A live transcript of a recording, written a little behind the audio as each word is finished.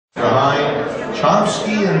Behind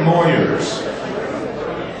Chomsky and Moyers.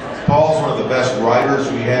 Paul's one of the best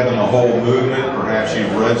writers we have in the whole movement. Perhaps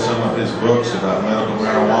you've read some of his books about medical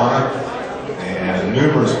marijuana and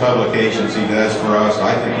numerous publications he does for us.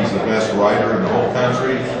 I think he's the best writer in the whole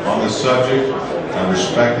country on this subject. I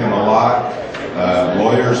respect him a lot.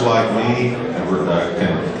 Lawyers like me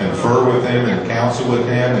can confer with him and counsel with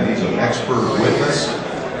him, and he's an expert witness.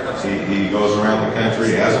 He goes around the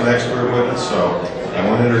country as an expert witness. So I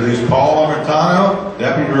want to introduce Paul Armentano,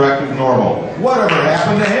 Deputy Director of NORML. Whatever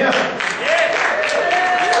happened to him?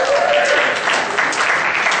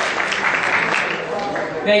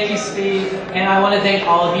 Thank you, Steve. And I want to thank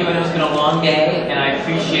all of you. I know it's been a long day, and I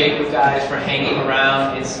appreciate you guys for hanging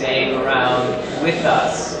around and staying around with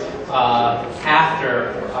us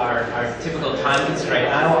after our typical time constraint.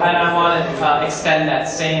 And I want to extend that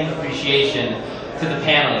same appreciation to the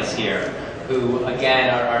panelists here, who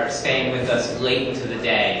again are staying with us late into the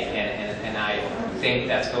day, and I think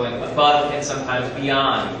that's going above and sometimes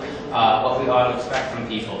beyond what we ought to expect from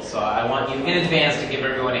people. So I want you in advance to give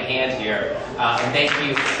everyone a hand here, and thank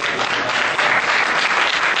you.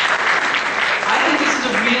 I think this is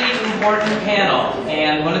a really important panel,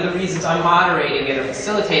 and one of the reasons I'm moderating it or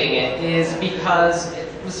facilitating it is because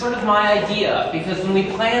it was sort of my idea, because when we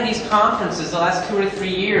plan these conferences the last 2 or 3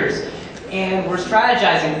 years, and we're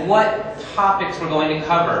strategizing what topics we're going to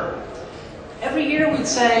cover, every year we'd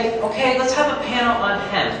say, okay, let's have a panel on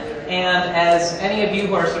hemp. And as any of you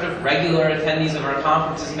who are sort of regular attendees of our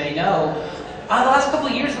conferences may know, the last couple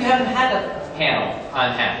of years we haven't had a panel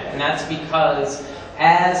on hemp. And that's because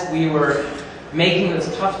as we were making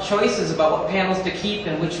those tough choices about what panels to keep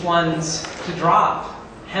and which ones to drop,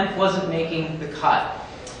 hemp wasn't making the cut.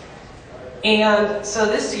 And so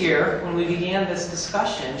this year, when we began this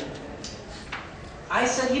discussion, I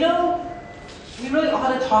said, you know, we really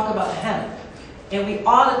ought to talk about hemp. And we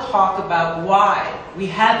ought to talk about why we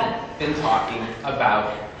haven't been talking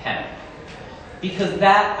about hemp. Because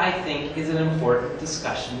that, I think, is an important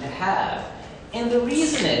discussion to have. And the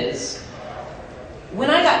reason is, when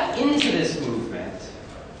I got into this movement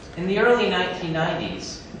in the early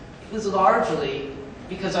 1990s, it was largely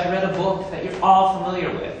because I read a book that you're all familiar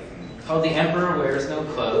with, called The Emperor Wears No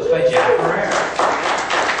Clothes by Jack Herrera.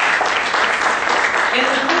 And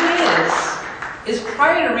the thing is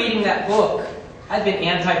prior to reading that book, I'd been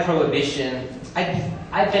anti-prohibition.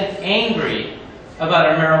 I'd been angry about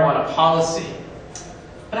our marijuana policy.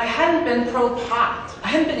 But I hadn't been pro-pot. I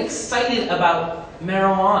hadn't been excited about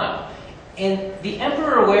marijuana. And The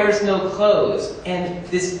Emperor Wears No Clothes and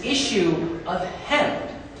this issue of hemp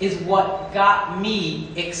is what got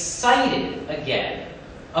me excited again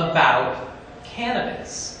about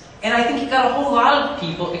cannabis. And I think it got a whole lot of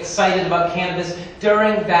people excited about cannabis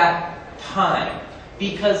during that time,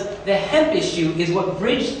 because the hemp issue is what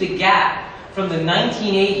bridged the gap from the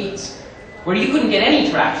 1980s, where you couldn't get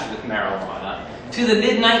any traction with marijuana, to the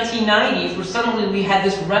mid-1990s, where suddenly we had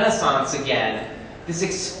this renaissance again, this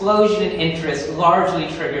explosion in interest, largely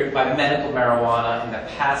triggered by medical marijuana and the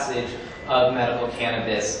passage of medical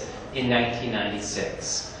cannabis in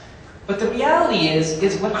 1996. But the reality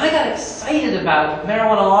is when I got excited about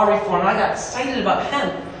marijuana law reform, and I got excited about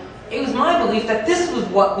hemp, it was my belief that this was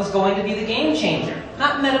what was going to be the game changer,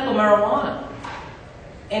 not medical marijuana.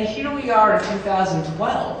 And here we are in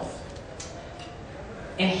 2012,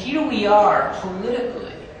 and here we are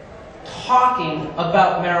politically talking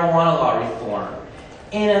about marijuana law reform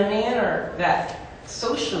in a manner that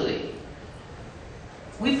socially,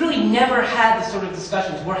 we've really never had the sort of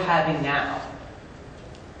discussions we're having now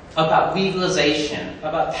about legalization,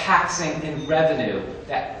 about taxes and revenue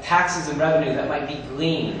that might be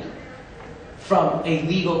gleaned from a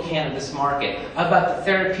legal cannabis market, about the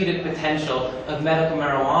therapeutic potential of medical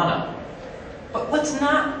marijuana. But what's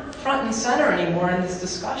not front and center anymore in this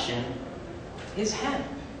discussion is hemp.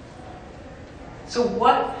 So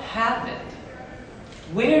what happened?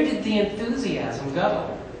 Where did the enthusiasm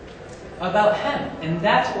go about hemp? And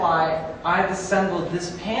that's why I've assembled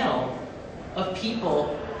this panel of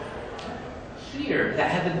people here that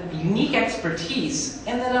have a unique expertise,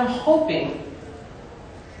 and that I'm hoping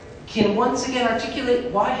can once again articulate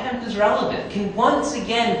why hemp is relevant, can once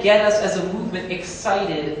again get us as a movement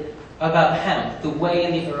excited about hemp, the way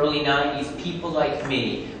in the early 90s people like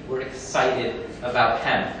me were excited about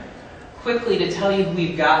hemp. Quickly, to tell you who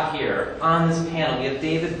we've got here on this panel, we have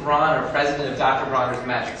David Bronner, president of Dr. Bronner's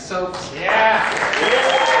Magic Soaps. Yeah!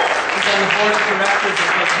 He's on the board of directors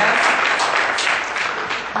of Hemp.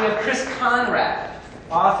 We have Conrad,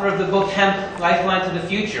 author of the book Hemp, Lifeline to the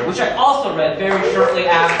Future, which I also read very shortly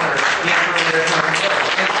after The Emperor Wears No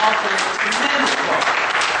Clothes. It's also a tremendous book.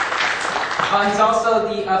 He's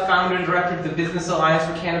also the founder and director of the Business Alliance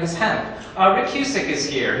for Cannabis Hemp. Rick Cusick is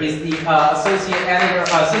here. He's the associate editor,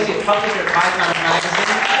 associate publisher at High Times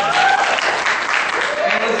magazine,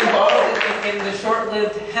 and was involved in the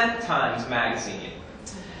short-lived Hemp Times magazine.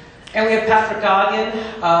 And we have Patrick Goggin,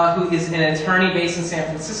 who is an attorney based in San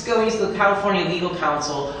Francisco. He's the California Legal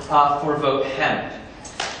Counsel for Vote Hemp.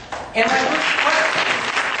 And my first question.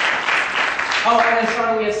 Oh, and in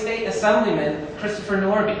front we have State Assemblyman Christopher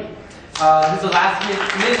Norby, who's the last minute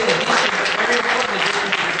addition, but very important addition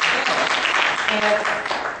to this panel.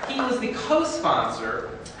 And he was the co-sponsor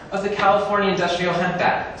of the California Industrial Hemp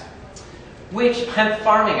Act, Hemp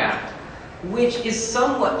Farming Act, which is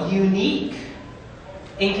somewhat unique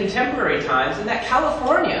in contemporary times in that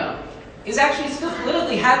California is actually still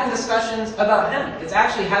politically having discussions about hemp. It's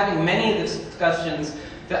actually having many of the discussions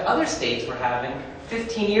that other states were having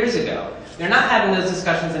 15 years ago. They're not having those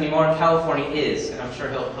discussions anymore, and California is, and I'm sure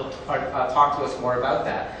he'll talk to us more about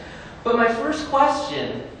that. But my first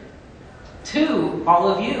question to all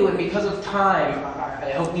of you, and because of time,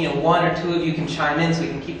 I hope one or two of you can chime in so we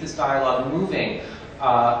can keep this dialogue moving,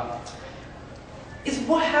 is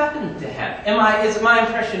what happened to hemp? Is my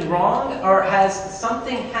impression wrong, or has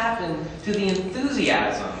something happened to the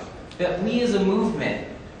enthusiasm that we as a movement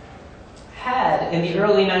had in the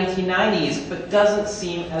early 1990s, but doesn't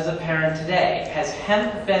seem as apparent today? Has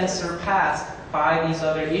hemp been surpassed by these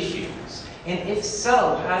other issues? And if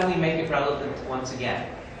so, how do we make it relevant once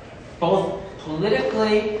again? Both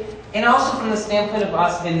politically, and also from the standpoint of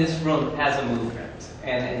us in this room as a movement.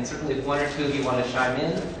 And certainly if one or two of you want to chime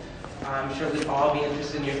in, I'm sure we'd all be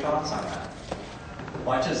interested in your thoughts on that.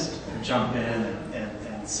 Well, I just jump in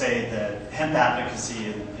and say that hemp advocacy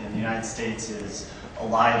in the United States is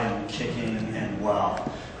alive and kicking and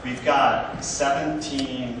well. We've got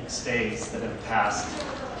 17 states that have passed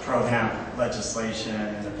pro-hemp legislation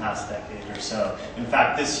in the past decade or so. In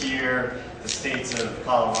fact, this year, the states of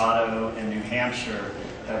Colorado and New Hampshire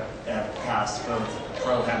have passed both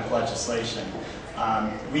pro-hemp legislation.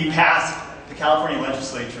 The California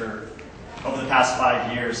legislature, over the past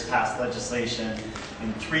 5 years, passed legislation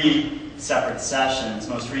in 3 separate sessions,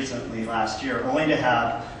 most recently last year, only to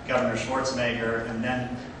have Governor Schwarzenegger and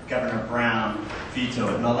then Governor Brown veto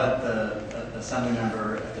it. And I'll let the assembly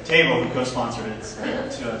member at the table who co-sponsored it speak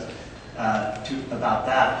to us about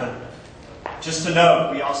that. But just to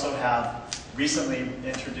note, we also have recently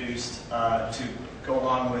introduced, to go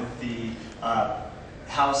along with the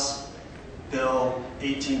House Bill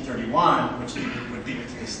 1831, which would leave it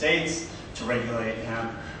to the states to regulate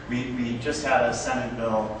hemp. We just had a Senate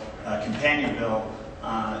bill, companion bill,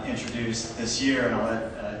 introduced this year, and I'll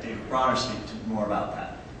let David Bronner speak more about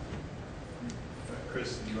that.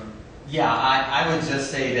 Chris, do you want to? Yeah, I would just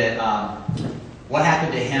say that what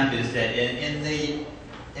happened to hemp is that in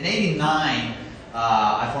 '89,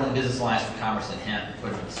 I formed the Business Alliance for Commerce and Hemp and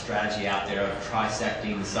put a strategy out there of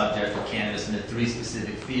trisecting the subject of cannabis into 3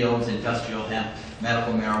 specific fields: industrial hemp,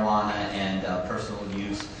 medical marijuana, and personal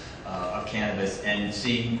use of cannabis, and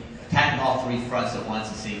attacking all 3 fronts at once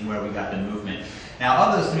and seeing where we got the movement. Now,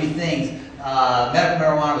 of those 3 things, medical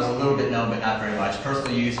marijuana was a little bit known, but not very much.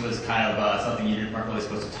 Personal use was kind of something you weren't really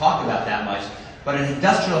supposed to talk about that much. But in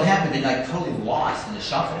industrial hemp, had been like totally lost in the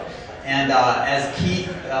shuffle. And as Keith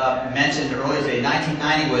mentioned earlier today,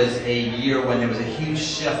 1990 was a year when there was a huge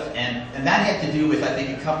shift, and that had to do with, I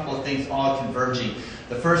think, a couple of things all converging.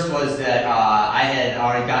 The first was that I had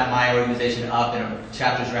already gotten my organization up and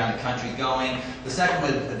chapters around the country going. The second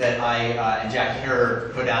was that I and Jack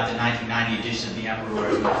Herer put out the 1990 edition of The Emperor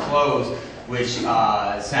Wears No Clothes, which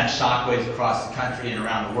sent shockwaves across the country and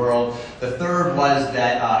around the world. The third was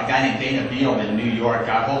that a guy named Dana Beal in New York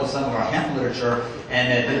got hold of some of our hemp literature,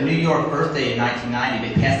 and at the New York Earth Day in 1990,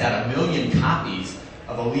 they passed out 1 million copies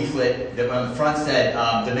of a leaflet that on the front said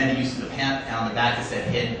the many uses of hemp, and on the back it said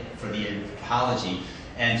hidden for the ecology.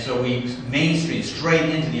 And so we mainstreamed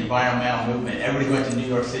straight into the environmental movement. Everybody who went to New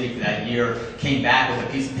York City for that year came back with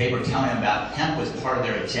a piece of paper telling them about hemp was part of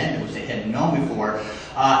their agenda, which they hadn't known before.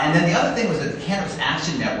 And then the other thing was that the Cannabis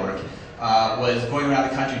Action Network was going around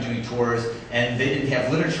the country doing tours, and they didn't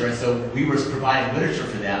have literature, and so we were providing literature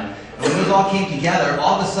for them. And when those all came together,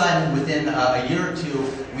 all of a sudden, within a year or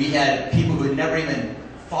two, we had people who had never even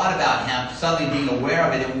thought about hemp suddenly being aware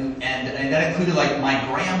of it, and that included like my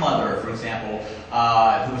grandmother, for example,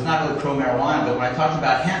 who was not really pro-marijuana, but when I talked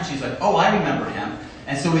about hemp, she's like, oh, I remember hemp.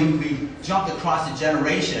 And so we jumped across a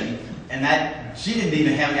generation, and that she didn't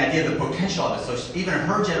even have any idea of the potential of it, so even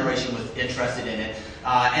her generation was interested in it.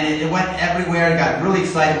 And it went everywhere, it got really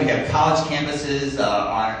excited. We had college campuses,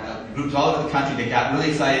 groups all over the country that got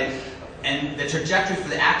really excited, and the trajectory for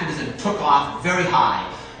the activism took off very high.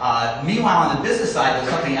 Meanwhile, on the business side, there was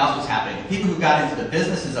something else was happening. The people who got into the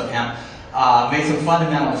businesses of hemp made some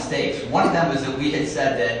fundamental mistakes. One of them was that we had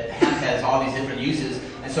said that hemp has all these different uses,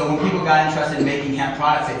 and so when people got interested in making hemp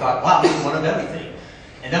products, they thought, wow, this is one of everything.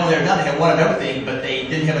 And then when they were done, they had one of everything, but they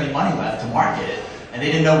didn't have any money left to market it, and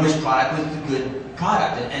they didn't know which product was the good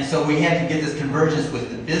product. And so we had to get this convergence with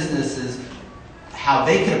the businesses, how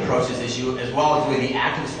they could approach this issue, as well as the way the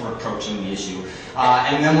activists were approaching the issue.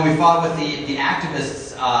 And then when we fought with the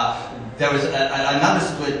activists, there was another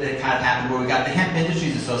split that kind of happened where we got the Hemp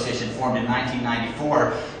Industries Association formed in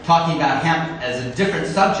 1994, talking about hemp as a different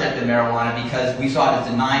subject than marijuana because we saw it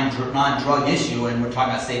as a non-drug issue, and we're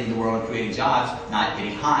talking about saving the world and creating jobs, not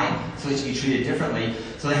getting high, so it should be treated differently.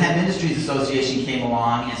 So the Hemp Industries Association came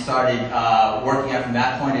along and started working out from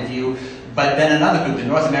that point of view. But then another group, the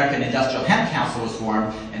North American Industrial Hemp Council, was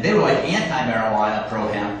formed, and they were like anti-marijuana,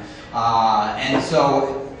 pro-hemp. And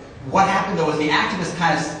so what happened though was the activists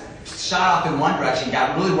kind of shot off in one direction,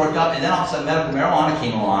 got really worked up, and then all of a sudden medical marijuana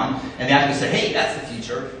came along, and the activists said, hey, that's the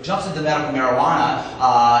future, jumps into medical marijuana,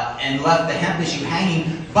 and left the hemp issue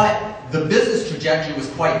hanging. But the business trajectory was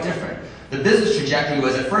quite different. The business trajectory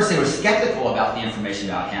was, at first they were skeptical about the information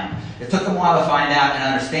about hemp. It took them a while to find out and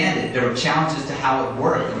understand it. There were challenges to how it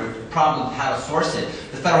worked. There were problems with how to source it.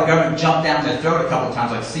 The federal government jumped down their throat a couple of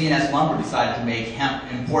times, like C&S Lumber decided to make hemp,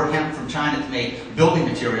 import hemp from China to make building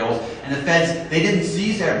materials, and the feds, they didn't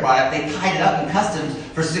seize their product, they tied it up in customs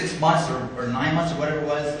for 6 months or 9 months or whatever it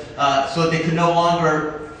was, so that they could no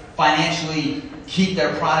longer financially keep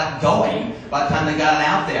their product going by the time they got it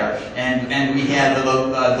out there. And we had the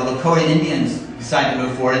Lakota Indians decide to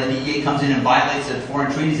move forward, and the DEA comes in and violates the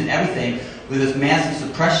foreign treaties and everything with this massive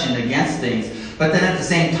suppression against things. But then at the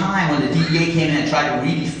same time, when the DEA came in and tried to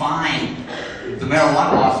redefine the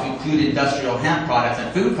marijuana laws to include industrial hemp products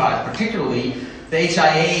and food products, particularly the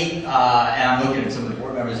HIA, and I'm looking at some of the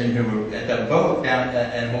board members in here who were at that vote down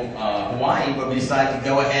in Hawaii, where we decided to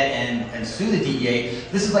go ahead and sue the DEA.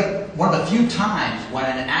 This is like one of the few times when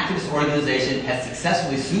an activist organization has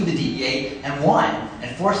successfully sued the DEA and won, and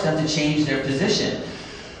forced them to change their position.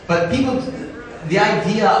 But people, the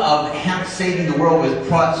idea of hemp saving the world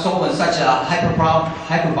was sold in such a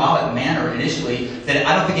hyperbolic manner initially that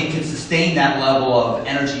I don't think it can sustain that level of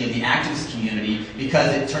energy in the activist community,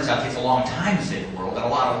 because it turns out it takes a long time to save the world and a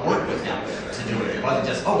lot of work with hemp to do it. It wasn't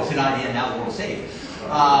just, oh, it's an idea and now the world's saved.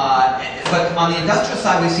 But on the industrial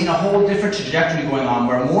side, we've seen a whole different trajectory going on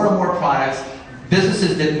where more and more products,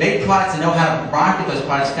 businesses that make products and know how to market those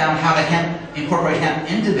products found how to incorporate hemp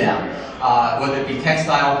into them. Whether it be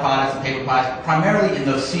textile products and paper products, primarily in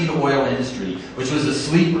the seed oil industry, which was a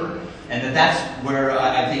sleeper. And that's where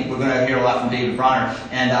I think we're going to hear a lot from David Bronner.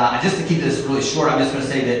 And just to keep this really short, I'm just going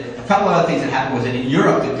to say that a couple of other things that happened was that in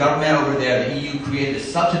Europe, the government over there, the EU, created a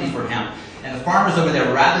subsidy for hemp. And the farmers over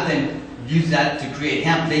there, rather than use that to create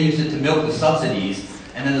hemp, they used it to milk the subsidies.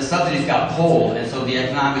 And then the subsidies got pulled, and so the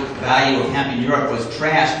economic value of hemp in Europe was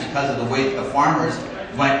trashed because of the way that the farmers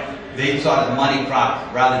went. They saw it as a money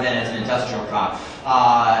crop rather than as an industrial crop.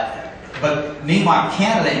 But meanwhile,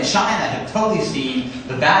 Canada and China have totally seen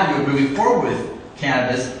the value of moving forward with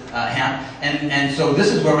cannabis, hemp, and so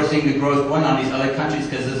this is where we're seeing the growth going on in these other countries,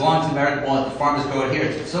 because as long as America won't let the farmers go in here,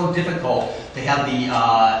 it's so difficult to have the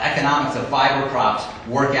economics of fiber crops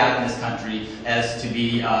work out in this country as to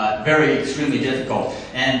be very extremely difficult.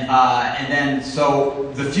 And then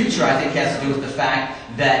so the future, I think, has to do with the fact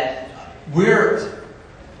that we're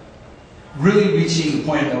really reaching the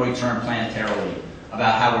point of no return planetarily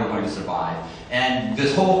about how we're going to survive. And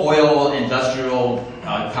this whole oil industrial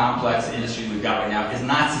complex industry we've got right now is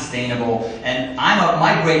not sustainable. And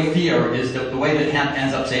my great fear is that the way that hemp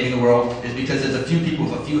ends up saving the world is because there's a few people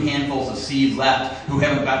with a few handfuls of seeds left who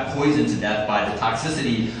haven't got poisoned to death by the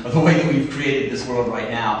toxicity of the way that we've created this world right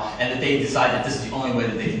now, and that they decide that this is the only way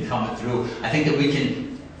that they can come through. I think that we can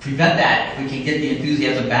prevent that if we can get the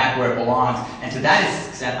enthusiasm back where it belongs. And to that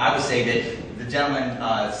extent, I would say that the gentleman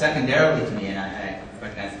secondarily to me, and I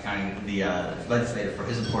recognize the legislator for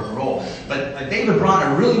his important role, but David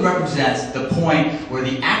Bronner really represents the point where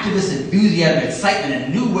the activist enthusiasm, excitement,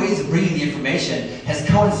 and new ways of bringing the information has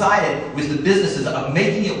coincided with the businesses of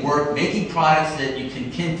making it work, making products that you can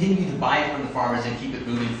continue to buy from the farmers and keep it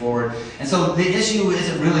moving forward. And so the issue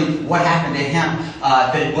isn't really what happened to hemp,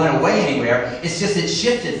 that it went away anywhere. It's just it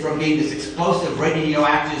shifted from being this explosive,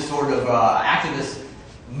 radioactive sort of activist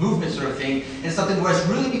movement sort of thing into something where it's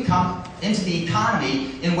really become into the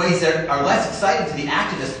economy in ways that are less exciting to the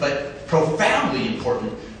activists, but profoundly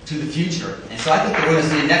important to the future. And so I think that we're going to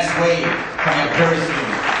see the next wave coming up very soon.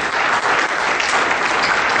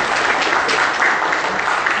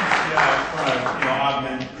 Yeah, I want to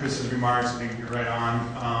augment Chris's remarks. I think you're right on.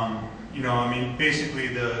 you know, I mean, basically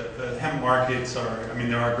the hemp markets are, I mean,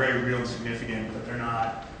 they are very real and significant, but they're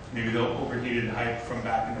not maybe the overheated hype from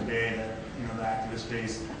back in the day that, you know, the activist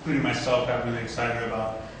space, including myself, got really excited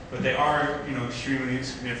about. But they are, you know, extremely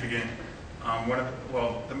significant.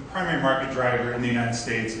 Well, the primary market driver in the United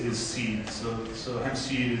States is seed. So hemp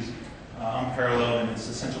seed is unparalleled in its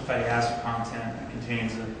essential fatty acid content. It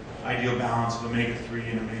contains an ideal balance of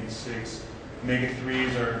omega-3 and omega-6.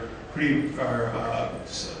 Omega-3s are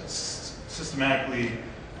systematically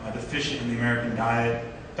deficient in the American diet.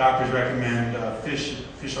 Doctors recommend fish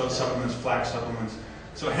oil supplements, flax supplements.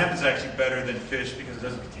 So hemp is actually better than fish because it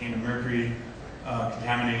doesn't contain mercury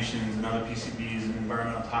contaminations and other PCBs and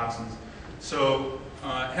environmental toxins. So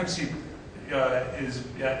hemp seed is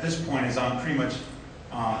at this point is on pretty much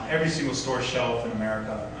every single store shelf in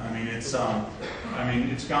America. I mean, it's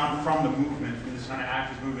gone from the movement, from this kind of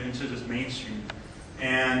activist movement, into this mainstream.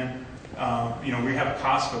 And you know, we have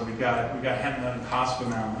Costco. We've got hemp nut in Costco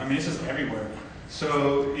now. I mean, it's just everywhere.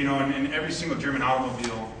 So you know, and every single German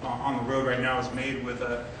automobile on the road right now is made with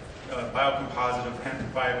a biocomposite of hemp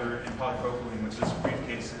fiber and polypropylene, which is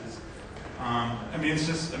briefcases. I mean, it's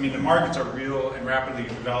just, I mean, the markets are real and rapidly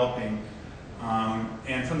developing.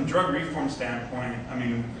 And from the drug reform standpoint, I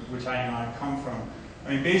mean, which I come from, I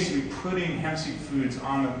mean, basically putting hemp seed foods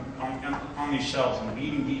on these shelves and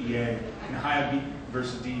beating DEA and high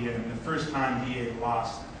versus DEA. And the first time DEA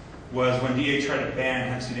lost was when DEA tried to ban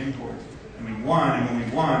hemp seed imports. And we won, and when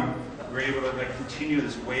we won, we were able to like continue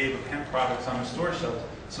this wave of hemp products on the store shelves.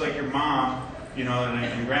 So like your mom, you know,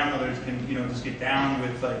 and grandmothers can, you know, just get down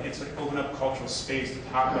with like, it's like open up cultural space to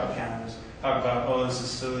talk about cannabis. Talk about, oh, this is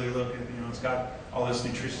silly, look, you know, it's got all this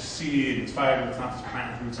nutritious seed, it's fiber, it's not just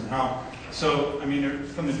plant roots and health. So, I mean,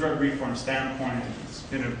 from the drug reform standpoint, it's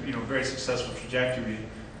been a, you know, very successful trajectory.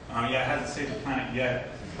 Yeah, it hasn't saved the planet yet,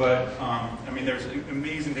 but, I mean, there's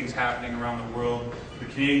amazing things happening around the world. The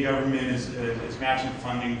Canadian government is matching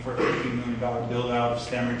funding for a $15 million build out of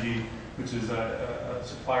Stemergy, which is a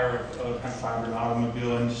supplier of hemp fiber to the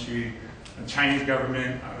automobile industry. The Chinese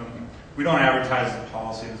government, we don't advertise the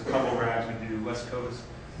policy. There's a couple of rags we do, West Coast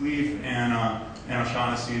Leaf and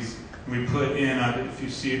O'Shaughnessy's. We put in, if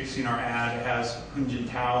you've seen our ad, it has Hun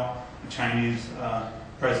Jintao, the Chinese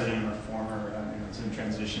president or former, you know, it's in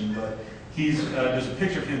transition, but there's a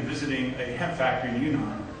picture of him visiting a hemp factory in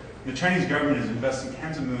Yunnan. The Chinese government is investing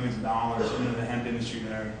tens of millions of dollars into the hemp industry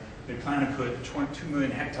there. They plan to put 22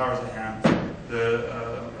 million hectares of hemp.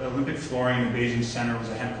 The Olympic flooring in the Beijing Center was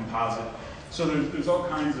a hemp composite. So there's all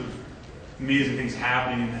kinds of amazing things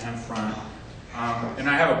happening in the hemp front. And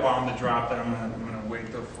I have a bomb to drop that I'm gonna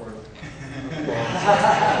wait though for.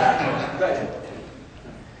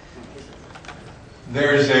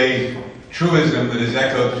 There's a truism that has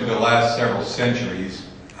echoed through the last several centuries.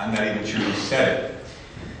 I'm not even sure who said it.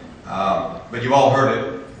 But you all heard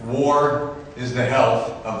it. War is the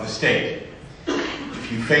health of the state.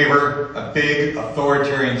 If you favor a big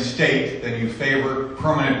authoritarian state, then you favor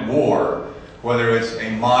permanent war, whether it's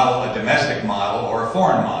a model, a domestic model, or a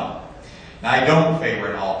foreign model. Now, I don't favor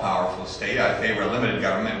an all-powerful state. I favor a limited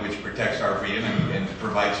government which protects our freedom and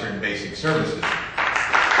provides certain basic services. So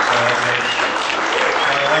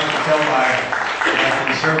I like to tell my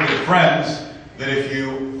conservative friends that if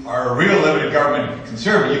you are a real limited government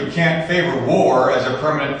conservative, you can't favor war as a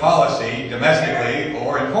permanent policy domestically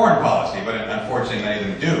or in foreign policy, but unfortunately many of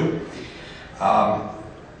them do.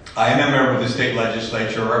 I am a member of the state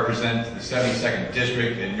legislature, represent the 72nd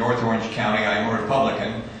District in North Orange County. I am a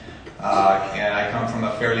Republican, and I come from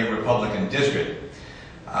a fairly Republican district.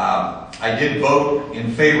 I did vote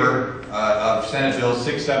in favor of Senate Bill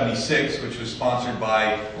 676, which was sponsored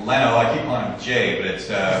by Leno. I keep calling him Jay, but it's,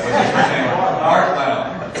 what's his first name? Mark Leno.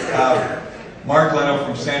 Mark Leno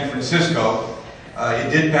from San Francisco. It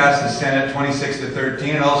did pass the Senate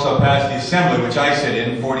 26-13, and also passed the Assembly, which I sit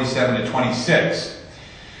in, 47-26.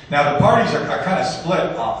 Now, the parties are kind of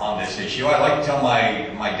split on this issue. I like to tell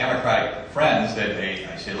my Democratic friends that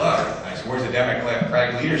I say, look, where's the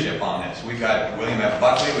Democratic leadership on this? We've got William F.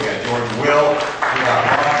 Buckley, we've got George Will, we've got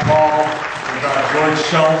Ron Paul, we've got George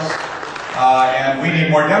Schultz, and we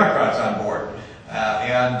need more Democrats on board.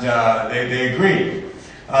 They agreed.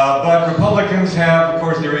 But Republicans have, of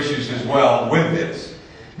course, their issues as well with this.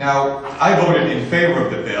 Now, I voted in favor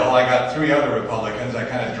of the bill. I got 3 other Republicans. I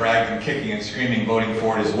kind of dragged them kicking and screaming voting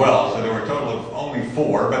for it as well. So there were a total of only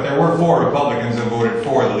 4, but there were 4 Republicans that voted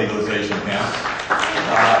for the legalization of hemp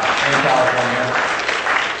in California.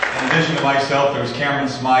 In addition to myself, there was Cameron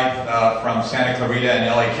Smythe from Santa Clarita in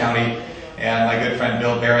LA County, and my good friend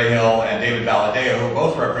Bill Berryhill and David Valadeo, who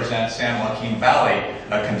both represent San Joaquin Valley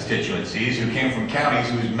constituencies, who came from counties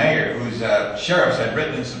whose sheriffs had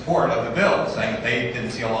written in support of the bill, saying that they didn't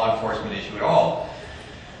see a law enforcement issue at all.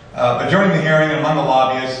 But during the hearing, among the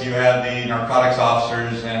lobbyists, you had the narcotics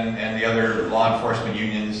officers and the other law enforcement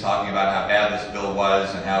unions talking about how bad this bill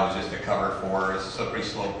was and how it was just a cover for a slippery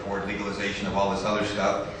slope toward legalization of all this other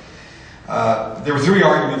stuff. There were three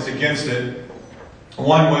arguments against it.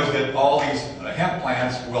 One was that all these hemp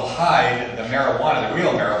plants will hide the marijuana, the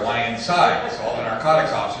real marijuana, inside. So all the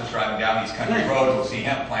narcotics officers driving down these country roads will see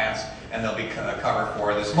hemp plants and they'll be covered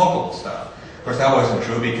for the smokable stuff. Of course, that wasn't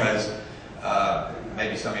true because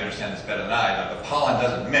maybe some of you understand this better than I, but the pollen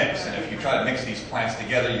doesn't mix, and if you try to mix these plants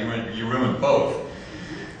together, you ruin both.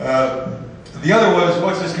 The other was,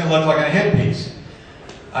 what's this going to look like on a hit piece?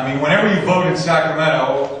 I mean, whenever you vote in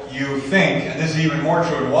Sacramento, you think, and this is even more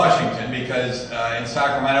true in Washington, because in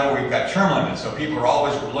Sacramento we've got term limits, so people are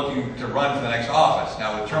always looking to run for the next office.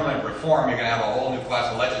 Now with term limit reform, you're going to have a whole new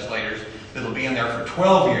class of legislators that'll be in there for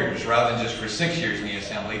 12 years rather than just for 6 years in the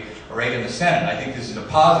Assembly or 8 in the Senate. I think this is a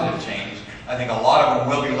positive change. I think a lot of them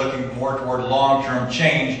will be looking more toward long-term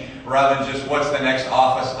change rather than just what's the next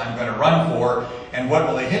office I'm going to run for and what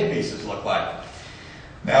will the hit pieces look like.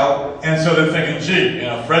 Now, and so they're thinking, gee, you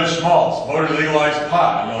know, Fred Schmaltz voted to legalize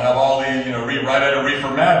pot, and you'll have all the, you know, right out of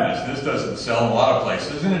Reefer Madness. This doesn't sell in a lot of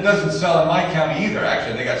places, and it doesn't sell in my county either.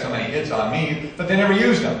 Actually, they got so many hits on me, but they never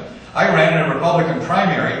used them. I ran in a Republican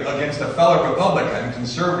primary against a fellow Republican,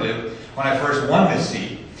 conservative, when I first won this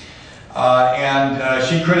seat.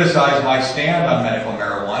 She criticized my stand on medical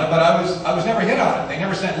marijuana, but I was never hit on it. They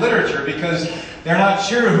never sent literature because they're not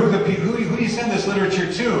sure who do you send this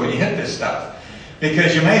literature to when you hit this stuff.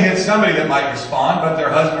 Because you may hit somebody that might respond, but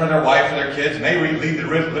their husband or their wife or their kids may read the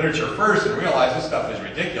literature first and realize this stuff is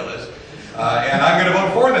ridiculous. And I'm going to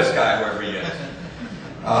vote for this guy, whoever he is.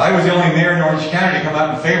 I was the only mayor in Orange County to come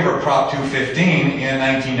out in favor of Prop 215 in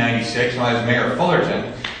 1996 when I was mayor of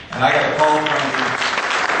Fullerton. And I got a call from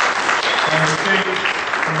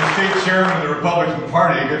the state chairman of the Republican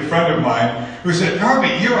Party, a good friend of mine, who said,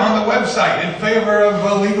 Norby, you're on the website in favor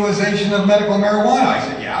of legalization of medical marijuana. I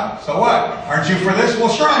said, yeah, so what? Aren't you for this? Well,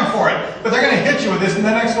 sure I'm for it. But they're going to hit you with this in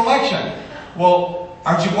the next election. Well,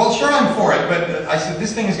 aren't you? Well, sure I'm for it. But I said,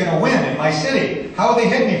 this thing is going to win in my city. How will they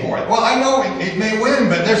hit me for it? Well, I know it may win,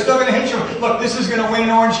 but they're still going to hit you. Look, this is going to win in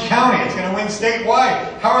Orange County. It's going to win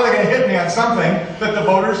statewide. How are they going to hit me on something that the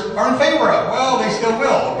voters are in favor of? Well, they still will.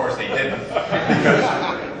 Of course, they didn't. Because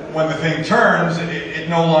when the thing turns, it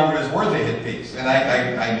no longer is worth a hit piece. And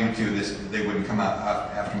I knew, too, they wouldn't come out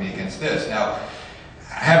after me against this. Now,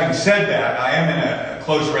 having said that, I am in a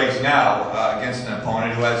close race now against an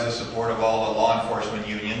opponent who has the support of all the law enforcement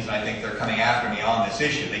unions, and I think they're coming after me on this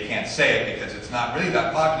issue. They can't say it because it's not really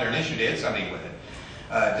that popular an issue to hit somebody with it,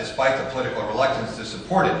 despite the political reluctance to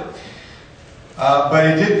support it. But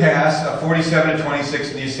it did pass 47 to 26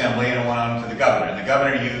 in the Assembly, and it went on to the governor. And the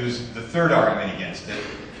governor used the third argument against it,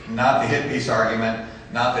 not the hit piece argument,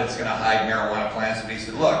 not that it's going to hide marijuana plants, but he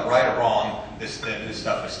said, look, right or wrong, this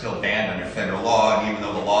stuff is still banned under federal law, and even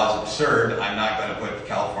though the law is absurd, I'm not going to put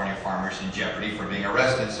California farmers in jeopardy for being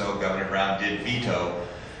arrested, so Governor Brown did veto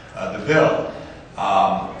the bill.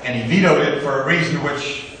 And he vetoed it for a reason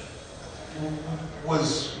which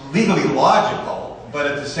was legally logical, but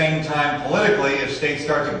at the same time, politically, if states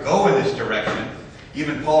start to go in this direction,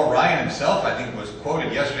 even Paul Ryan himself, I think, was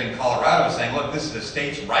quoted yesterday in Colorado saying, look, this is a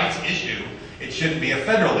states' rights issue. It shouldn't be a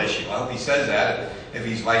federal issue. I hope he says that if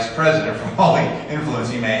he's vice president from all the influence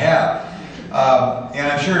he may have. And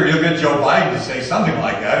I'm sure you'll get Joe Biden to say something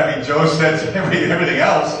like that. I mean, Joe says everything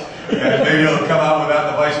else, and maybe he'll come out with that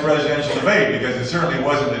in the vice presidential debate, because it certainly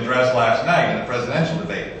wasn't addressed last night in the presidential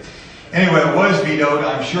debate. Anyway, it was vetoed.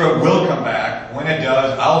 I'm sure it will come back. When it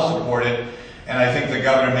does, I'll support it. And I think the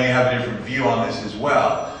governor may have a different view on this as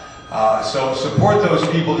well. So support those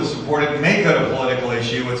people to support it. Make it a political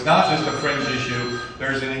issue. It's not just a fringe issue.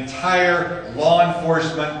 There's an entire law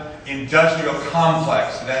enforcement industrial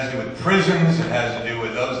complex. It has to do with prisons. It has to do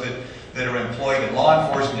with those that are employed in law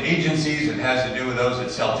enforcement agencies. It has to do with those that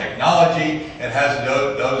sell technology. It has to do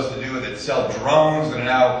with those that sell drones that are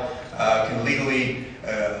now can legally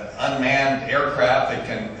unmanned aircraft that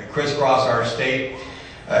can crisscross our state.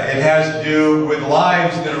 It has to do with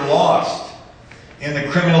lives that are lost in the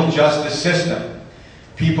criminal justice system.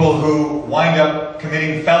 People who wind up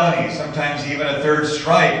committing felonies, sometimes even a third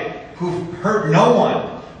strike, who've hurt no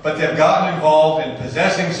one, but they've gotten involved in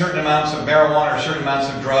possessing certain amounts of marijuana or certain amounts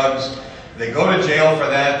of drugs. They go to jail for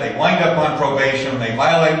that. They wind up on probation. They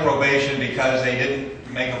violate probation because they didn't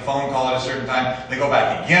make a phone call at a certain time, they go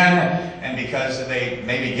back again, and because they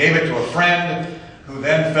maybe gave it to a friend who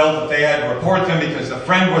then felt that they had to report them because the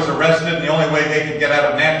friend was arrested and the only way they could get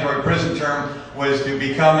out of mandatory prison term was to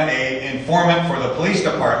become an informant for the police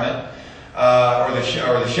department or the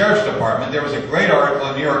sheriff's department. There was a great article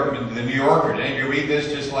in the New Yorker, did any of you read this,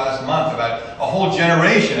 just last month, about a whole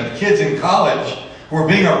generation of kids in college who were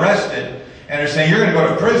being arrested, and they're saying, you're going to go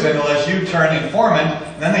to prison unless you turn informant,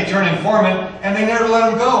 and then they turn informant, and they never let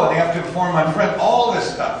them go, and they have to inform on friend. All this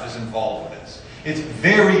stuff is involved with this. It's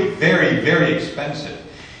very, very, very expensive.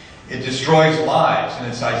 It destroys lives, and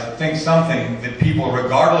it's, I think, something that people,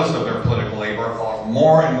 regardless of their political labor, are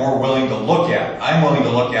more and more willing to look at. I'm willing to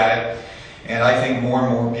look at it, and I think more and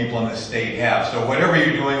more people in the state have. So whatever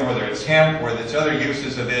you're doing, whether it's hemp, whether it's other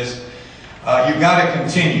uses of this, you've got to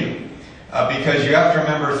continue. Because you have to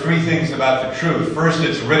remember three things about the truth. First,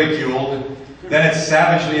 it's ridiculed, then it's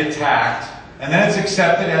savagely attacked, and then it's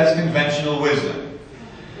accepted as conventional wisdom.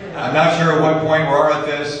 I'm not sure at what point we are at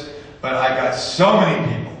this, but I've got so many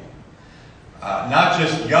people, not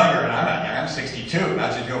just younger, and I'm not young, I'm 62,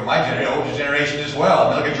 not just my generation, older generation as well.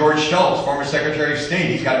 I mean, look at George Shultz, former Secretary of State.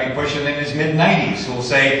 He's got to be pushing in his mid-90s, who will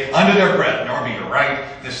say, under their breath, Norby, you're right,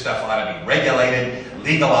 this stuff ought to be regulated,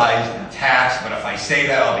 legalized, and taxed, but if I say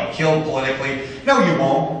that, I'll be killed politically. No, you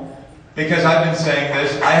won't, because I've been saying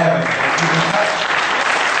this, I haven't even touched.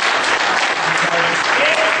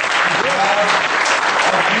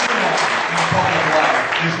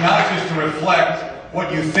 Is not just to reflect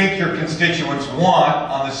what you think your constituents want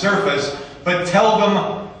on the surface, but tell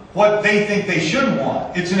them what they think they should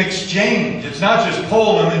want. It's an exchange. It's not just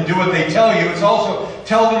poll them and do what they tell you. It's also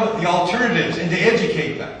tell them the alternatives and to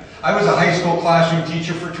educate them. I was a high school classroom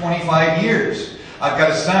teacher for 25 years. I've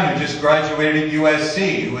got a son who just graduated at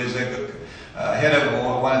USC, who is a head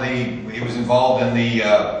of one of the, he was involved in the,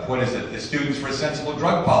 the Students for a Sensible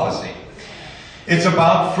Drug Policy. It's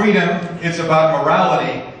about freedom, it's about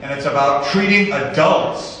morality, and it's about treating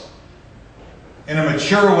adults in a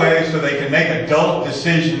mature way so they can make adult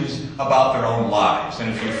decisions about their own lives. And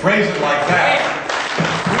if you phrase it like that,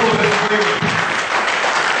 who will disagree with you?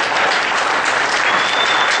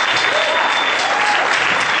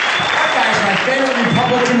 That guy's my favorite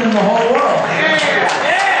Republican in the whole world.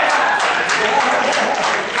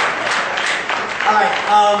 All right,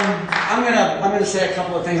 I'm gonna say a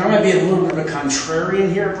couple of things. I'm gonna be a little bit of a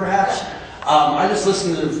contrarian here, perhaps. I just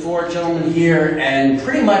listened to the four gentlemen here, and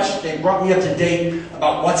pretty much they brought me up to date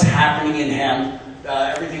about what's happening in hemp.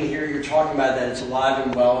 Everything here you're talking about, that it's alive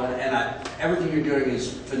and well, and everything you're doing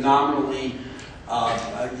is phenomenally,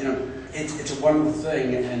 it's a wonderful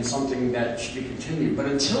thing and something that should be continued. But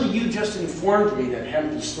until you just informed me that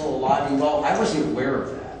hemp is still alive and well, I wasn't aware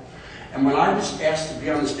of that. And when I was asked to be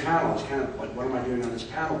on this panel, it's kind of like, what am I doing on this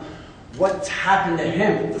panel? What's happened to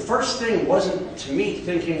hemp? The first thing wasn't to me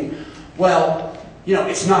thinking, well,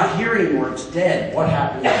 it's not here anymore, it's dead. What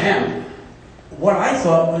happened to hemp? What I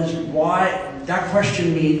thought was why, that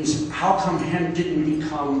question means, how come hemp didn't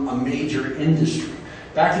become a major industry?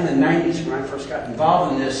 Back in the 90s when I first got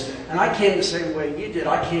involved in this, and I came the same way you did,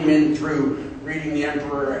 I came in through reading The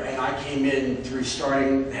Emperor, and I came in through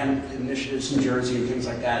starting hemp initiatives in Jersey and things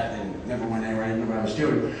like that, and never went anywhere, I didn't know what I was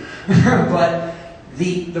doing. But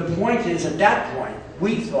the point is, at that point,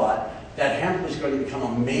 we thought that hemp was going to become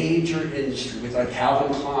a major industry with like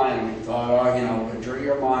Calvin Klein, and we thought,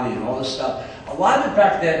 Giorgio Armani and all this stuff. A lot of it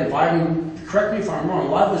back then, correct me if I'm wrong, a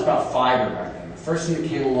lot of it was about fiber back then. The first thing that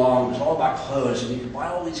came along was all about clothes, and you could buy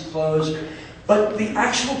all these clothes. But the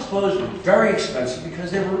actual clothes were very expensive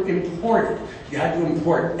because they were imported. You had to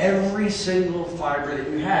import every single fiber that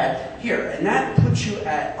you had here. And that puts you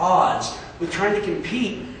at odds with trying to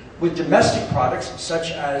compete with domestic products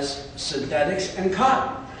such as synthetics and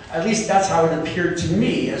cotton. At least that's how it appeared to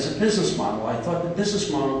me as a business model. I thought the business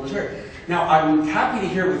model was great. Now, I'm happy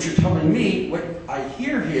to hear what you're telling me. What I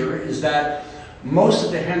hear here is that most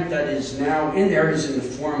of the hemp that is now in there is in the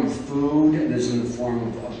form of food and is in the form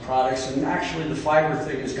of products, and actually the fiber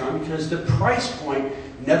thing is gone because the price point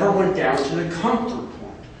never went down to the comfort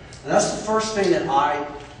point. And that's the first thing that I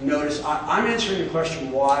noticed. I'm answering the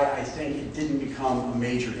question why I think it didn't become a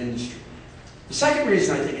major industry. The second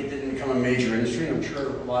reason I think it didn't become a major industry, and I'm sure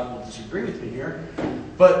a lot will disagree with me here,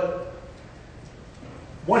 but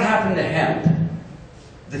what happened to hemp?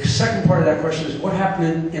 The second part of that question is what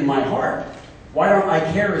happened in my heart? Why don't I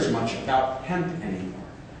care as much about hemp anymore?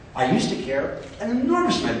 I used to care an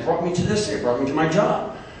enormous amount. It brought me to this, it brought me to my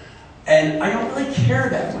job. And I don't really care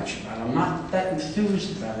that much about it. I'm not that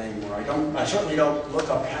enthused about it anymore. I certainly don't look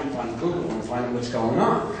up hemp on Google and find out what's going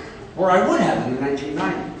on, where I would have in the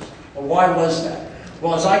 1990s. Well, why was that?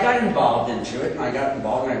 Well, as I got involved into it, and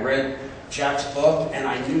I read Jack's book, and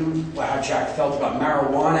I knew how Jack felt about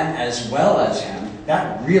marijuana as well as hemp,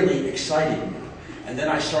 that really excited me. And then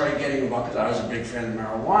I started getting involved because I was a big fan of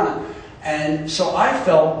marijuana. And so I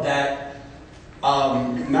felt that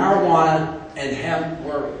marijuana and hemp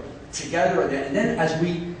were together. And then I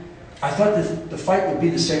thought the fight would be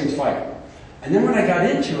the same fight. And then when I got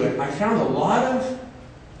into it, I found a lot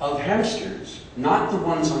of hempsters, not the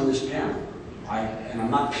ones on this panel. And I'm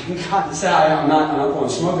not being condescending, I'm not going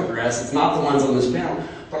to smoke the grass, it's not the ones on this panel,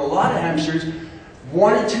 but a lot of hempsters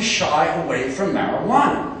wanted to shy away from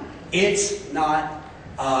marijuana. It's not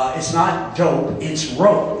dope, it's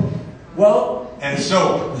rope. Well, And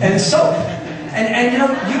soap. And soap. And you know,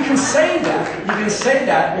 you can say that,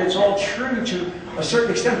 and it's all true to a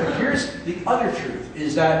certain extent, but here's the other truth,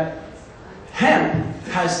 is that hemp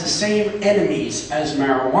has the same enemies as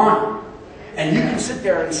marijuana. And you can sit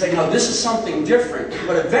there and say, no, this is something different,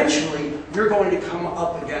 but eventually you're going to come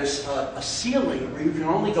up against a ceiling where you can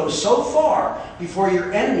only go so far before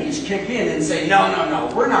your enemies kick in and say, no, no, no,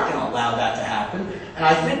 we're not going to allow that to happen. And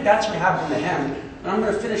I think that's what happened to hemp. And I'm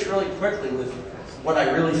going to finish really quickly with what I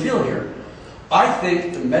really feel here. I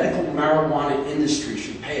think the medical marijuana industry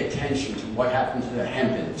should pay attention to what happened to the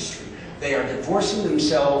hemp industry. They are divorcing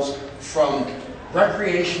themselves from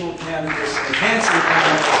recreational cannabis, enhancing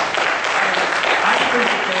cannabis. I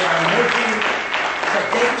think that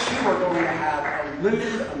they too are going to have a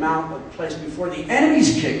limited amount of place before the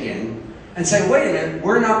enemies kick in and say, wait a minute,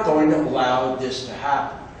 we're not going to allow this to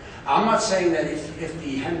happen. I'm not saying that if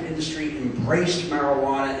the hemp industry embraced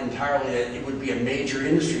marijuana entirely, that it would be a major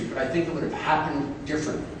industry, but I think it would have happened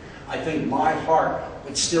differently. I think my heart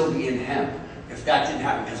would still be in hemp if that didn't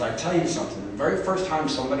happen, because I tell you something, the very first time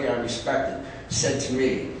somebody I respected said to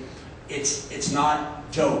me, it's not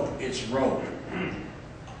dope, it's rope,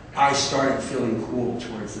 I started feeling cool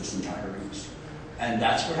towards this entire industry. And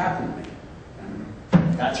that's what happened to me.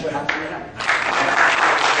 And that's what happened to him.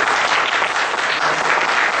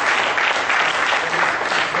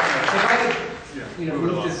 If I could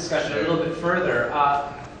move this discussion a little bit further,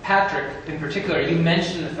 Patrick, in particular, you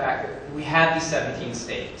mentioned the fact that we have these 17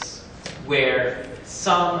 states where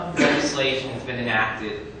some legislation has been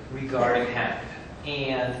enacted regarding hemp.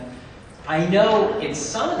 And I know in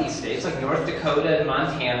some of these states, like North Dakota and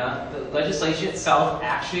Montana, the legislation itself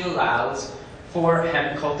actually allows for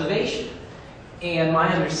hemp cultivation. And my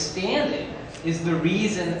understanding is the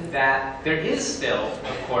reason that there is still,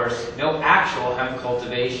 of course, no actual hemp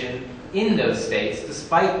cultivation in those states,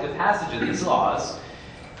 despite the passage of these laws,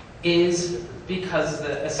 is because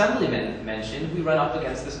the Assemblyman mentioned, we run up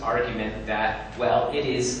against this argument that, well, it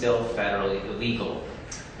is still federally illegal.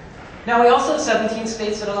 Now, we also have 17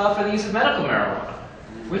 states that allow for the use of medical marijuana,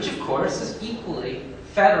 which, of course, is equally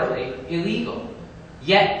federally illegal.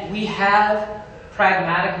 Yet, we have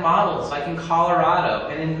pragmatic models, like in Colorado,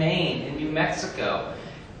 and in Maine, and New Mexico,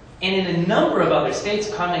 and in a number of other states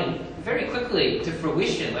coming very quickly to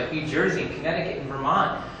fruition, like New Jersey, and Connecticut, and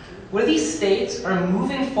Vermont, where these states are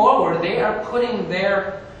moving forward. They are putting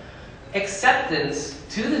their acceptance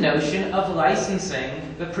to the notion of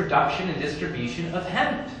licensing the production and distribution of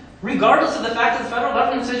hemp, regardless of the fact that the federal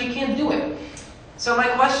government says you can't do it. So my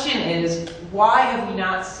question is, why have we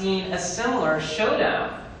not seen a similar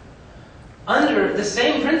showdown under the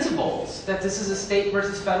same principles that this is a state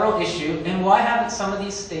versus federal issue, and why haven't some of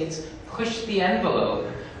these states pushed the envelope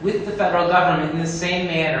with the federal government in the same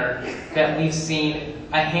manner that we've seen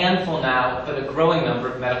a handful now, but a growing number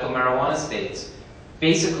of medical marijuana states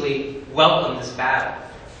basically welcome this battle?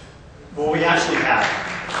 Well, we actually have.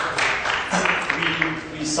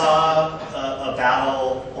 We saw a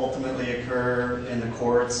battle ultimately occur in the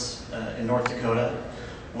courts in North Dakota,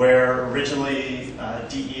 where originally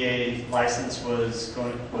DEA license was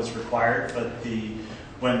required, but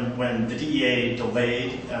when the DEA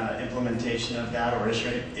delayed implementation of that or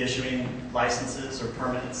issuing licenses or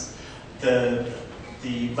permits, the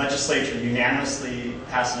legislature unanimously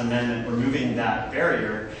passed an amendment removing that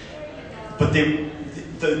barrier. But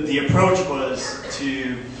the approach was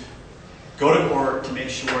to go to court to make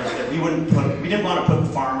sure that we didn't want to put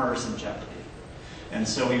farmers in jeopardy. And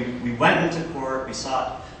so we went into court, we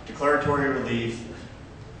sought declaratory relief,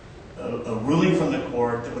 a ruling from the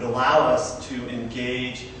court that would allow us to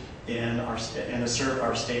engage in and assert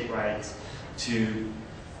our state rights to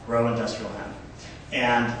grow industrial hemp.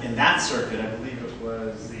 And in that circuit, I believe it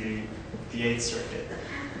was the 8th Circuit,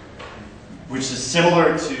 which is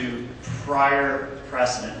similar to prior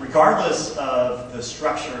precedent. Regardless of the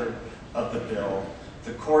structure of the bill,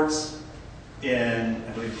 the courts in,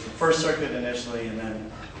 I believe, the 1st Circuit initially, and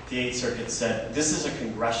then the 8th Circuit said, this is a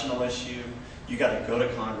congressional issue. you got to go to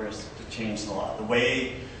Congress to change the law. The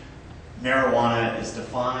way marijuana is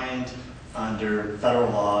defined under federal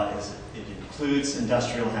law is it includes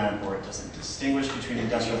industrial hemp, or it doesn't distinguish between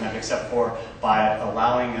industrial hemp except for by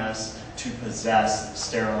allowing us to possess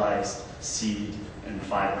sterilized seed and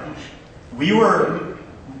fiber. We were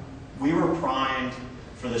primed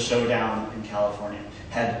for the showdown in California.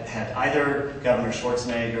 Had either Governor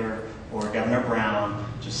Schwarzenegger or Governor Brown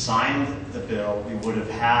just signed the bill, we would have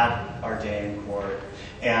had our day in court.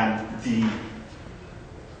 And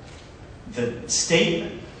the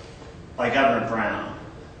statement by Governor Brown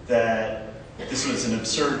that this was an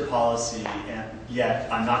absurd policy and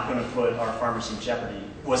yet I'm not going to put our farmers in jeopardy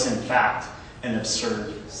was in fact an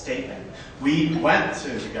absurd statement. We went to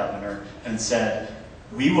the governor and said,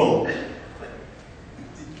 we will,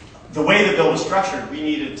 the way the bill was structured, we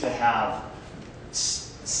needed to have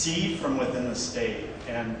seed from within the state,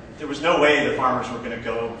 and there was no way the farmers were going to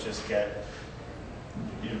go just get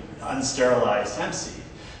unsterilized hemp seed.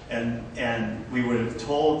 And we would have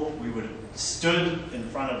stood in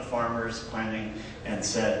front of farmers planning and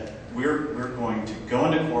said, we're going to go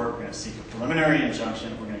into court, we're going to seek a preliminary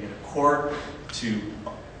injunction, we're going to get a court to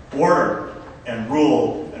order and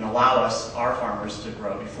rule and allow us, our farmers, to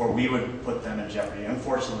grow before we would put them in jeopardy.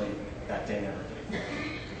 Unfortunately, that day never came.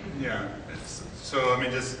 Yeah, so I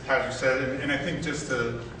mean, just as Patrick said, and I think just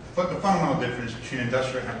the fundamental difference between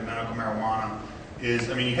industrial hemp and medical marijuana is,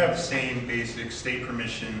 I mean, you have the same basic state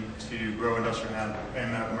permission to grow industrial hemp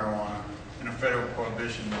and medical marijuana and a federal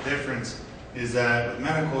prohibition. The difference is that with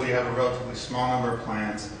medical, you have a relatively small number of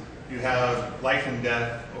plants. You have life and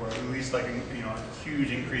death, or at least like a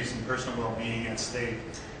huge increase in personal well-being at stake.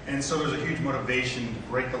 And so there's a huge motivation to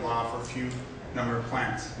break the law for a few number of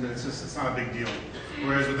plants. It's not a big deal.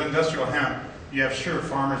 Whereas with industrial hemp, you have, sure,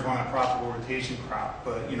 farmers want a profitable rotation crop,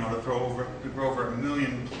 but to grow over 1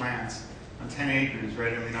 million plants on 10 acres,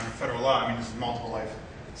 right? I mean, under federal law, I mean, this is multiple life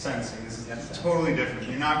sentencing. This is totally different.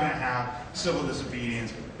 You're not going to have civil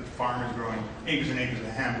disobedience with farmers growing acres and acres of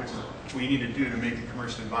hemp, which is what you need to do to make it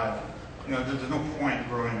commercially viable. There's no point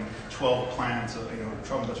growing 12 plants, 12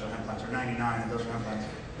 industrial hemp plants, or 99 industrial hemp plants.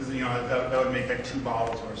 That would make like 2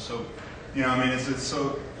 bottles or so. I mean,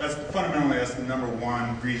 so that's fundamentally the number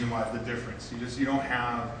one reason why it's the difference. You don't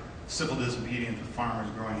have civil disobedience with farmers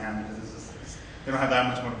growing hemp because they don't have that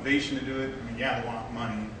much motivation to do it. I mean, yeah, they want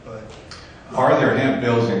money, but are there hemp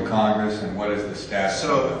bills in Congress, and what is the status?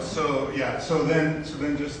 So then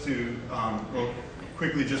just to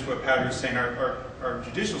quickly, just what Patty was saying, our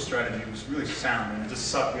judicial strategy was really sound, and it just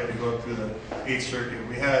sucked. We had to go up through the 8th Circuit.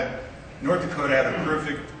 We had North Dakota had a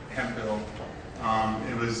perfect hemp bill.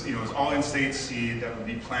 It was all in-state seed that would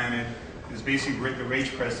be planted. It was basically the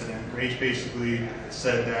Raich precedent. Raich basically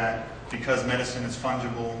said that because medicine is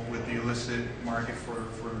fungible with the illicit market for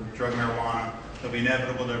drug marijuana, there'll be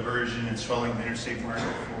inevitable diversion and swelling of the interstate market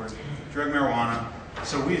for drug marijuana.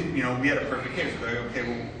 So we had a perfect case. We're like,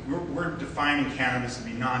 okay, well, we're defining cannabis to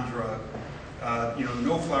be non-drug.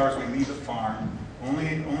 No flowers when we leave the farm.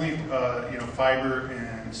 Only fiber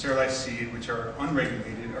and sterilized seed, which are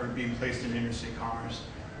unregulated, are being placed in interstate commerce.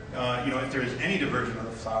 If there is any diversion of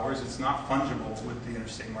the flowers, it's not fungible with the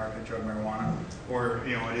interstate market, drug marijuana, or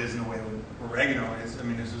it is in the way oregano is. I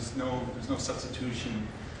mean, there's no substitution,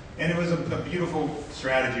 and it was a beautiful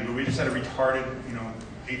strategy. But we just had a retarded,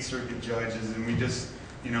 8th Circuit judges, and we just,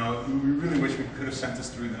 we really wish we could have sent this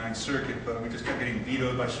through the 9th Circuit, but we just kept getting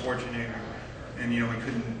vetoed by Schwarzenegger, and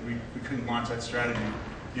we couldn't launch that strategy.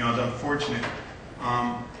 It was unfortunate.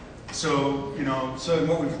 So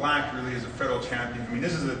what we've lacked really is a federal champion. I mean,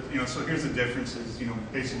 this is so here's the differences,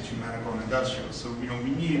 basically between medical and industrial. So,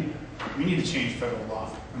 we need to change federal law.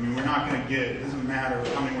 I mean, we're not going to it doesn't matter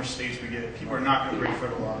how many more states we get, people are not going to break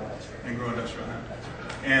federal law and grow industrial hemp.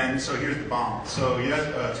 And so here's the bomb. So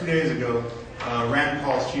 2 days ago, Rand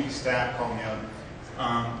Paul's chief of staff called me up.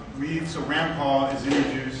 So Rand Paul is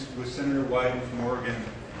introduced with Senator Wyden from Oregon,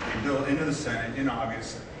 a bill into the Senate in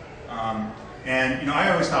August. And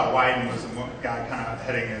I always thought Wyden was the guy kind of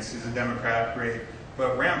heading this. He's a Democrat, great.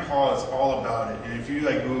 But Rand Paul is all about it. And if you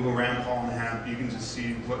Google Rand Paul and hemp, you can just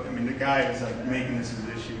see the guy is making this his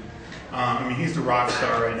issue. He's the rock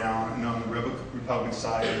star right now on the Republican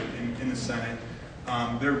side in the Senate.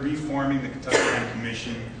 They're reforming the Kentucky Hemp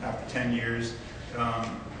Commission after 10 years.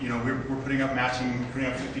 We're putting up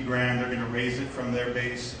 50 grand. They're going to raise it from their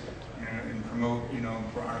base and promote,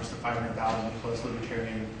 Bronner's to 500,000 plus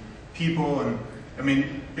libertarian people. And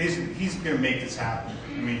basically, he's going to make this happen.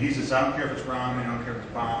 He's just, I don't care if it's Romney, I don't care if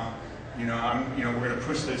it's Obama. We're going to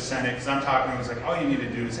push the Senate, because I'm talking, it's like, all you need to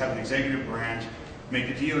do is have the executive branch make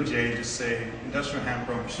the DOJ just say industrial hemp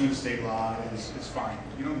grown pursuant to state law is fine.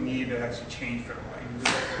 You don't need to actually change federal law. You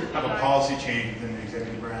just have a policy change within the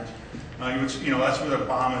executive branch. Which, that's where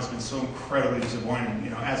Obama has been so incredibly disappointing.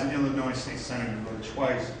 As an Illinois state senator, he voted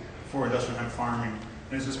twice for industrial hemp farming,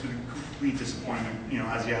 and it's just been a complete disappointment,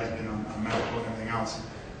 as he has been on medical and everything else.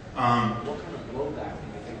 What kind of blowback do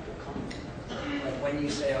you think will come? Like when you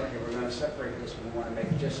say, okay, we're going to separate this, we want to make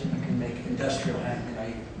it just so you can make industrial hemp,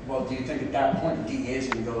 well, do you think at that point the DA is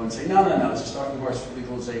going to go and say, no, it's a starting horse for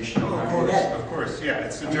legalization? Oh, of course, yeah.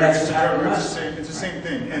 It's the same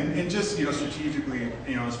thing. And just, strategically,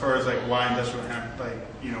 as far as like why industrial hemp,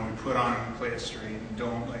 we put on and play it straight and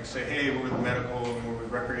don't say, hey, we're with medical and we're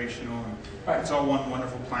with recreational and it's all one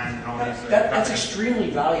wonderful plan and all these. That's extremely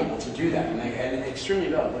valuable to do that, and extremely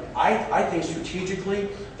valuable. I think strategically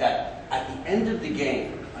that at the end of the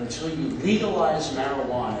game, until you legalize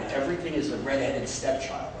marijuana, everything is a red-headed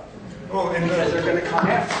stepchild. Because they're going to come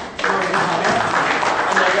after you. They're going to come after you.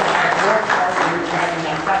 And they're going to have more power than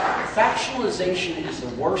that. Factualization is the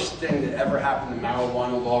worst thing that ever happened to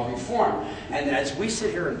marijuana law reform. And as we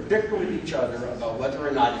sit here and bicker with each other about whether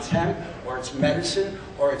or not it's hemp, or it's medicine,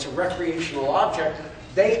 or it's a recreational object,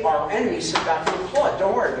 they, our enemies, sit back and applaud.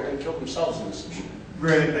 Don't worry, they're going to kill themselves in this issue.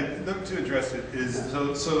 Right. Look, to address it is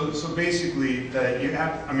so basically that you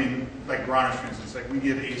have, like Bronner, for instance, like we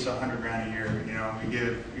give ACE $100 grand a year. We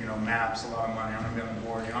give MAPS a lot of money. I'm gonna be on the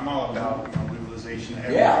board. I'm all about legalization. I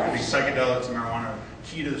think psychedelics and marijuana are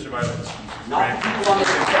key to the survival of the species. Right? Okay,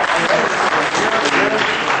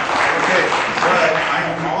 but I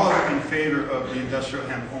am all in favor of the industrial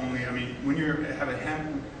hemp only. When you have a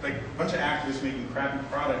hemp, like a bunch of activists making crappy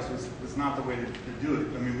products was not the way to do it.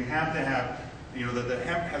 We have to have. The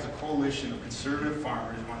hemp has a coalition of conservative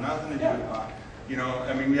farmers who want nothing to do with pot. We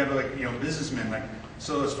have businessmen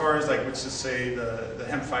so as far as let's just say the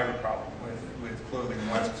hemp fiber problem with clothing and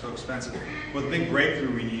why it's so expensive. Well, the big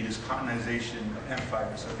breakthrough we need is cottonization of hemp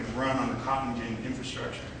fiber so it can run on the cotton gin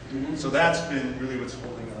infrastructure. So that's been really what's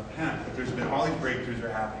holding up hemp. But there's been all these breakthroughs that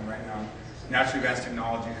are happening right now. Naturally advanced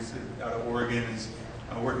technologies out of Oregon is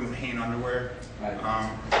working with Hain underwear.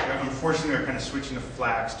 Unfortunately, they're kind of switching to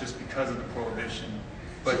flax just because of the prohibition.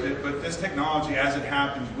 But this technology, as it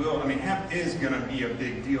happens, hemp is going to be a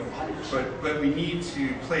big deal. But we need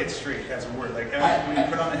to play it straight as a word. When you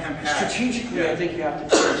put on the hemp hat. Strategically, I think you have to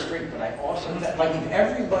play it straight. But I also,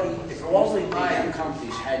 if all the hemp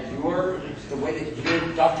companies had the way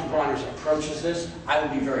that Dr. Bronner's approaches this, I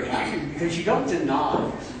would be very happy. Because you don't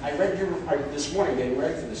deny. I read this morning, getting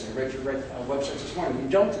ready for this, I read your website this morning. You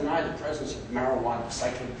don't deny the presence of marijuana, the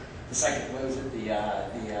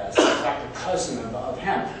psychoactive cousin of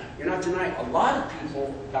hemp. You're not denying. A lot of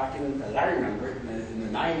people back as I remember it, in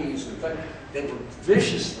the 90s, they were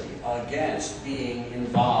viciously against being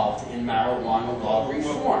involved in marijuana law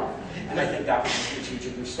reform. And I think that was a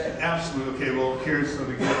strategic mistake. Absolutely. Okay, well, here's so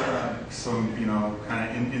we get some, kind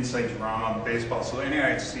of inside drama of baseball. So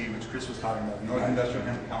NORMLCON, which Chris was talking about, North Industrial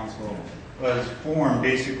Hemp Council, was formed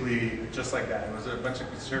basically just like that. It was a bunch of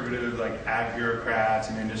conservative, ag bureaucrats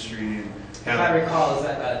and industry. And if I recall, is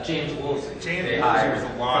that James Woolsey? James Woolsey was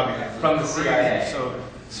a lobbyist from the CIA.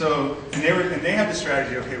 And they had the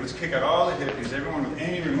strategy. Okay, let's kick out all the hippies, everyone with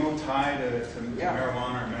any remote tie to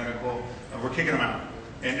marijuana or medical. We're kicking them out.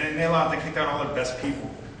 And they kicked out all the best people.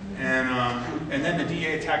 And then the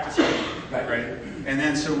DA attacked us, right? And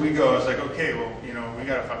then so we go, it's okay, well, we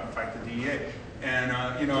got to fucking fight the DA. And,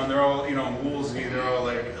 and they're all, Woolsey, they're all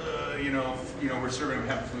we're serving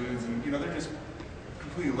hemp foods, and, they're just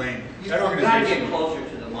completely lame. That organization. Got to get closer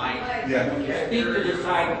to the mic. Yeah. When you speak to the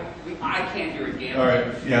side, I can't hear again. All right.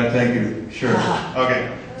 Yeah, thank you. Sure.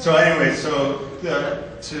 Okay. So anyway,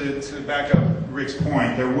 to back up Rick's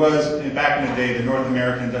point, there was, back in the day, the North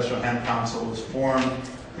American Industrial Hemp Council was formed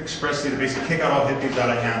expressly to basically kick out all hippies out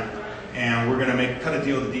of hemp, and we're going to cut a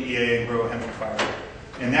deal with the DEA and grow hemp for fire.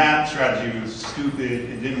 And that strategy was stupid.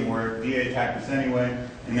 It didn't work. DA attacked us anyway,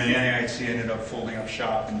 and then the NORMLCON ended up folding up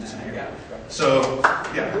shop and disappearing. So,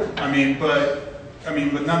 yeah, but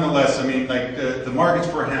nonetheless, the markets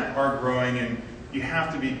for hemp are growing, and you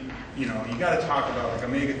have to be, you got to talk about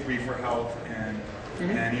omega-3 for health and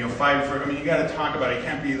fiber for. You got to talk about it. You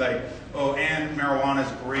can't be and marijuana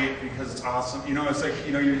is great because it's awesome. It's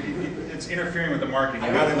it's interfering with the marketing.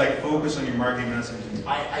 You got to focus on your marketing message.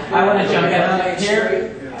 I want to jump in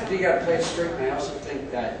here. I think you got to play it straight, and I also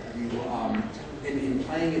think that you, in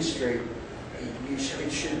playing it straight, you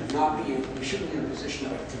shouldn't be in a position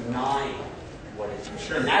of denying what it is.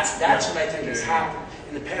 Sure. And that's what I think has happened.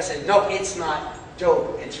 In the past, I said, no, it's not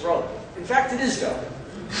dope, it's rope. In fact, it is dope.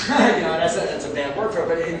 That's a bad word for it,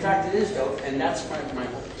 but in fact, it is dope. And that's my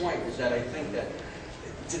whole point, is that I think that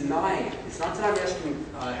denying it. It's not that I'm asking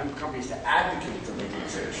hemp companies to advocate for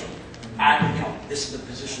legalization. This is the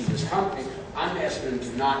position of this company. I'm asking them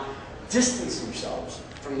to not distance themselves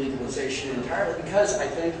from legalization entirely, because I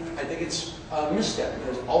think it's a misstep,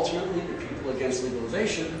 because ultimately the people against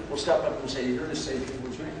legalization will step up and say, you're the same people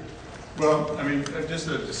as me. Well, I mean, just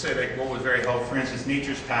to say, like, what was very helpful, for instance,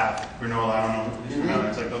 Nature's Path, granola, I don't know if you know,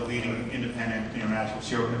 it's like the leading independent, natural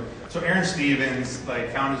cereal. So Aaron Stevens,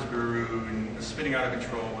 like, found his guru and was spinning out of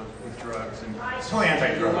control with drugs, and he's totally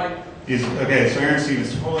anti-drug. So Aaron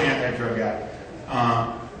Stevens is totally anti-drug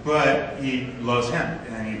guy. But he loves hemp,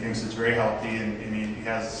 and he thinks it's very healthy, and he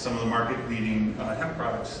has some of the market-leading hemp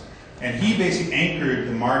products. And he basically anchored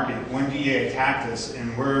the market when DEA attacked us,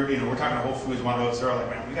 and we're talking to Whole Foods, one of those, they're like,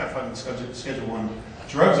 man, we got fucking Schedule I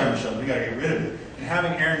drugs on the shelf, we got to get rid of it. And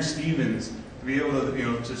having Aaron Stevens to be able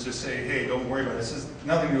to, just say, hey, don't worry about it, this is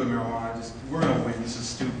nothing to do with marijuana, we're going to win, this is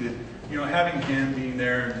stupid. Having him being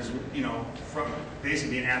there, and just, from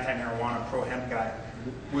basically being anti-marijuana, pro-hemp guy,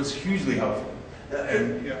 was hugely helpful.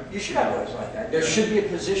 And, you should have those like that. There should be a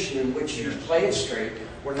position in which you play it straight.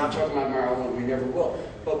 We're not talking about marijuana, we never will.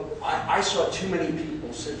 But I saw too many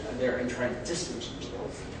people sit there and try to distance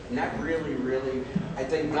themselves. And that really, I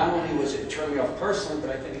think not only was it turning me off personally,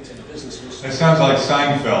 but I think it's a business mistake. It sounds like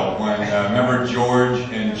Seinfeld when, remember George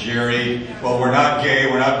and Jerry, well, we're not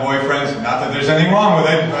gay, we're not boyfriends, not that there's anything wrong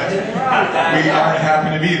with it, but we aren't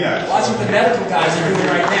happen to be that. Well, that's what the medical guys are doing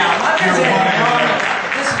right now. I'm not going to say anything wrong with that,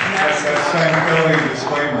 but this is medicine. That's Seinfeldian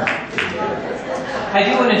disclaimer. I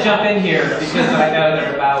do want to jump in here because I know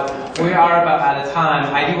we are about out of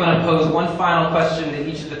time. I do want to pose one final question to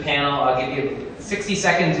each of the panel. I'll give you 60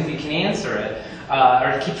 seconds if you can answer it,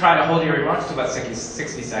 or keep trying to hold your remarks to about 60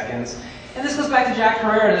 seconds. And this goes back to Jack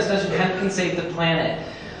Herrera, this notion hemp can save the planet.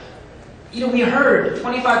 We heard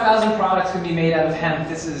 25,000 products can be made out of hemp.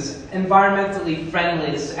 This is environmentally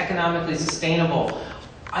friendly. This is economically sustainable.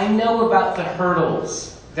 I know about the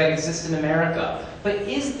hurdles that exist in America, but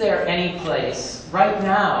is there any place right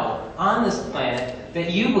now on this planet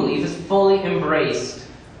that you believe has fully embraced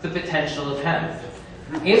the potential of hemp?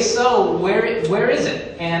 If so, where is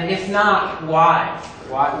it? And if not, why?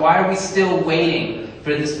 Why are we still waiting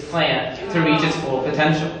for this plant to reach its full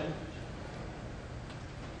potential?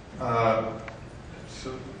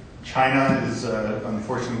 So China is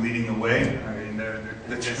unfortunately leading the way. I mean,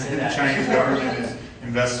 the Chinese government is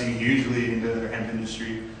investing hugely into their hemp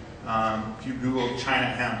industry. If you Google China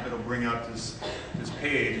hemp, it'll bring up this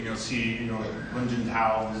page, and you'll see, Lin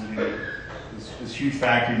Jintao visiting this huge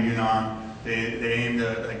factory in Yunnan. They aim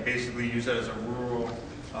to basically use that as a rural,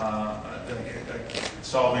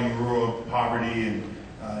 solving rural poverty, and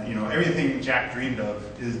everything Jack dreamed of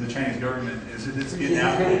is the Chinese government is getting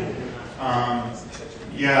after it.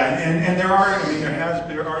 And there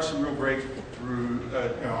are some real breakthrough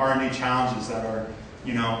R&D challenges that are,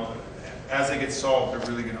 as they get solved, they're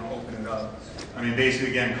really going to open it up. I mean, basically,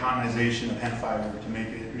 again, commonization of hemp fiber to make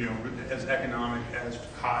it, as economic as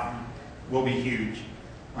cotton will be huge.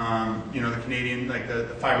 The Canadian,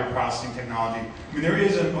 the fiber processing technology. I mean,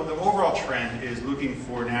 the overall trend is looking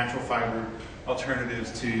for natural fiber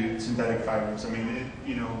alternatives to synthetic fibers. I mean,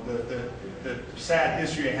 the sad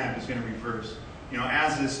history of hemp is going to reverse.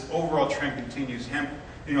 As this overall trend continues, hemp,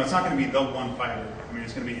 it's not going to be the one fiber. I mean,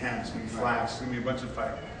 it's going to be hemp, it's going to be flax, it's going to be a bunch of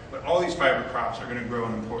fiber. But all these fiber crops are going to grow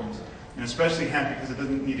in importance. And especially hemp, because it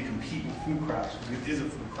doesn't need to compete with food crops, because it is a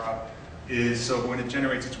food crop. So when it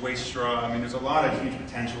generates its waste straw, I mean, there's a lot of huge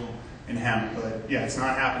potential in hemp. But yeah, it's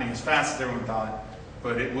not happening as fast as everyone thought,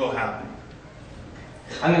 but it will happen.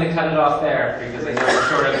 I'm going to cut it off there because I know we're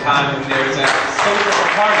short of time and there's a social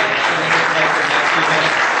party that's going to take place in the next few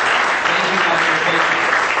minutes. Thank you much for your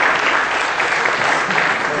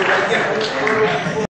patience.